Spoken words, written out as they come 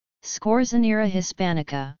Scorzonera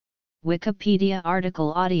hispanica, Wikipedia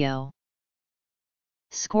article audio.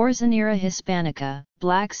 Scorzonera hispanica,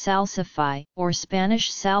 black salsify or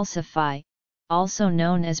Spanish salsify, also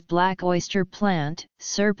known as black oyster plant,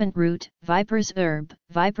 serpent root, viper's herb,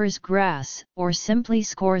 viper's grass, or simply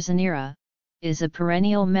Scorzonera, is a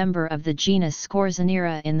perennial member of the genus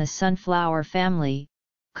Scorzonera in the sunflower family,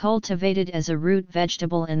 cultivated as a root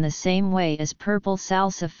vegetable in the same way as purple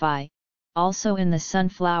salsify, also in the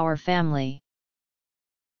sunflower family.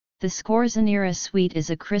 The Scorzonera sweet is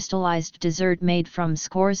a crystallized dessert made from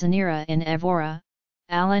Scorzonera in Évora,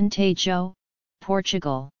 Alentejo,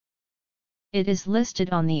 Portugal. It is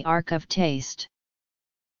listed on the Ark of Taste.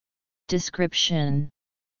 Description.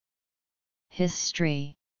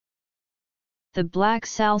 History. The black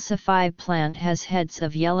salsify plant has heads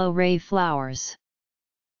of yellow ray flowers.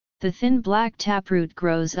 The thin black taproot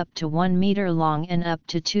grows up to 1 meter long and up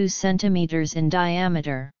to 2 centimeters in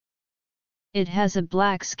diameter. It has a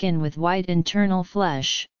black skin with white internal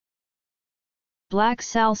flesh. Black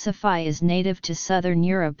salsify is native to southern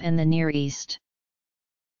Europe and the Near East.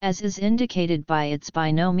 As is indicated by its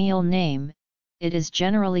binomial name, it is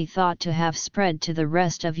generally thought to have spread to the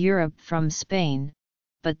rest of Europe from Spain,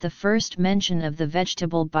 but the first mention of the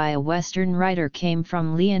vegetable by a Western writer came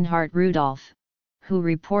from Leonhard Rudolph, who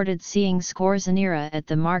reported seeing Scorzonera at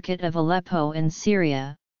the market of Aleppo in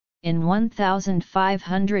Syria, in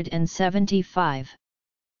 1575.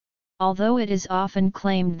 Although it is often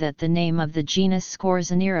claimed that the name of the genus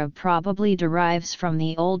Scorzonera probably derives from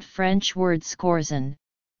the Old French word scorzon,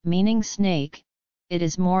 meaning snake, it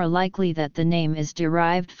is more likely that the name is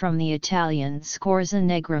derived from the Italian scorza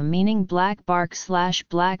negra, meaning black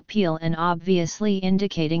bark/black peel, and obviously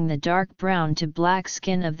indicating the dark brown to black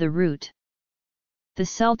skin of the root. The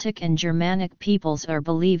Celtic and Germanic peoples are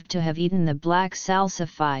believed to have eaten the black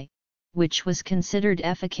salsify, which was considered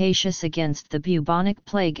efficacious against the bubonic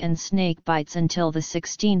plague and snake bites until the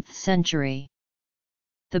 16th century.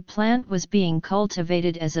 The plant was being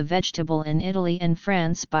cultivated as a vegetable in Italy and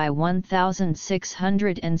France by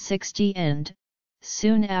 1660 and,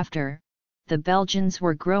 soon after, the Belgians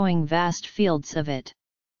were growing vast fields of it.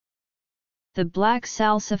 The black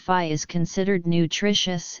salsify is considered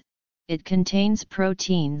nutritious. It contains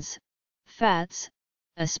proteins, fats,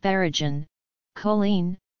 asparagine,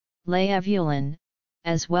 choline, laevulin,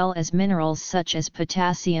 as well as minerals such as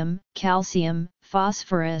potassium, calcium,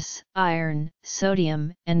 phosphorus, iron,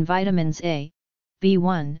 sodium, and vitamins A,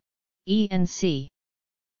 B1, E and C.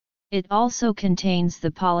 It also contains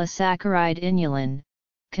the polysaccharide inulin,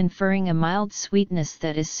 conferring a mild sweetness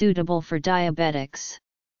that is suitable for diabetics.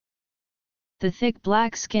 The thick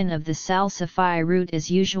black skin of the salsify root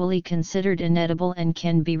is usually considered inedible and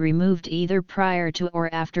can be removed either prior to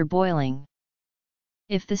or after boiling.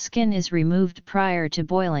 If the skin is removed prior to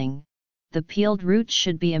boiling, the peeled root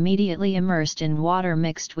should be immediately immersed in water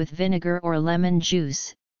mixed with vinegar or lemon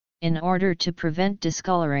juice, in order to prevent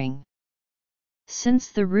discoloring. Since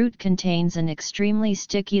the root contains an extremely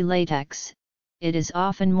sticky latex, it is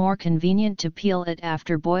often more convenient to peel it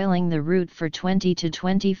after boiling the root for 20 to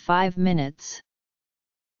 25 minutes.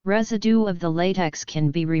 Residue of the latex can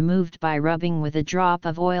be removed by rubbing with a drop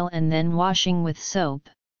of oil and then washing with soap.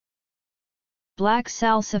 Black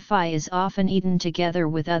salsify is often eaten together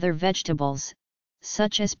with other vegetables,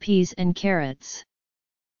 such as peas and carrots.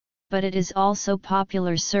 But it is also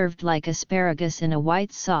popular served like asparagus in a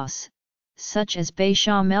white sauce, such as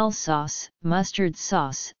bechamel sauce, mustard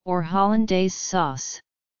sauce, or hollandaise sauce.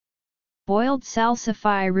 Boiled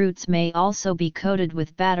salsify roots may also be coated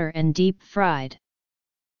with batter and deep fried.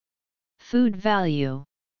 Food value.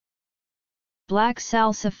 Black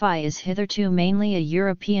salsify is hitherto mainly a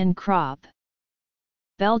European crop.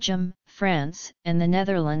 Belgium, France, and the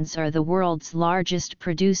Netherlands are the world's largest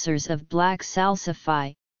producers of black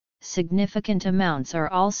salsify. Significant amounts are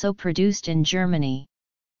also produced in Germany.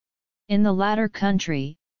 In the latter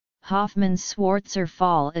country, Hoffmann's Schwarzer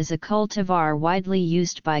Fall is a cultivar widely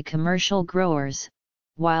used by commercial growers,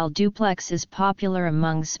 while duplex is popular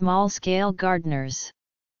among small-scale gardeners.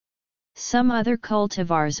 Some other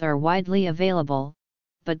cultivars are widely available,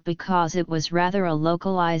 but because it was rather a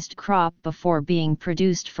localized crop before being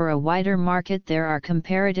produced for a wider market, there are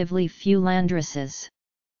comparatively few landraces.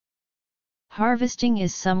 Harvesting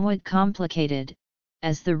is somewhat complicated,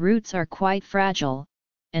 as the roots are quite fragile,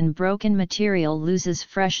 and broken material loses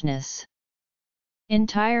freshness.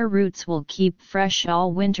 Entire roots will keep fresh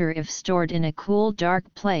all winter if stored in a cool, dark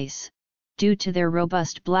place, due to their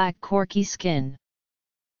robust black corky skin.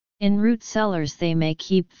 In root cellars they may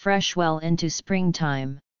keep fresh well into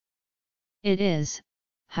springtime. It is,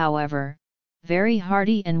 however, very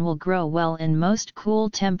hardy and will grow well in most cool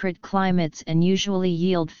temperate climates and usually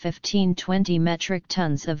yield 15-20 metric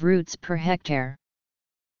tons of roots per hectare.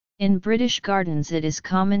 In British gardens it is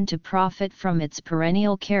common to profit from its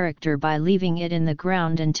perennial character by leaving it in the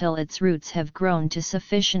ground until its roots have grown to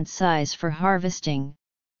sufficient size for harvesting.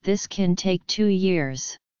 This can take 2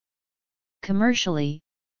 years. Commercially,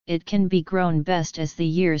 it can be grown best as the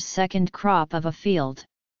year's second crop of a field.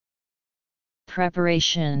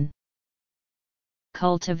 Preparation.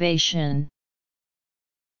 Cultivation.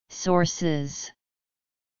 Sources.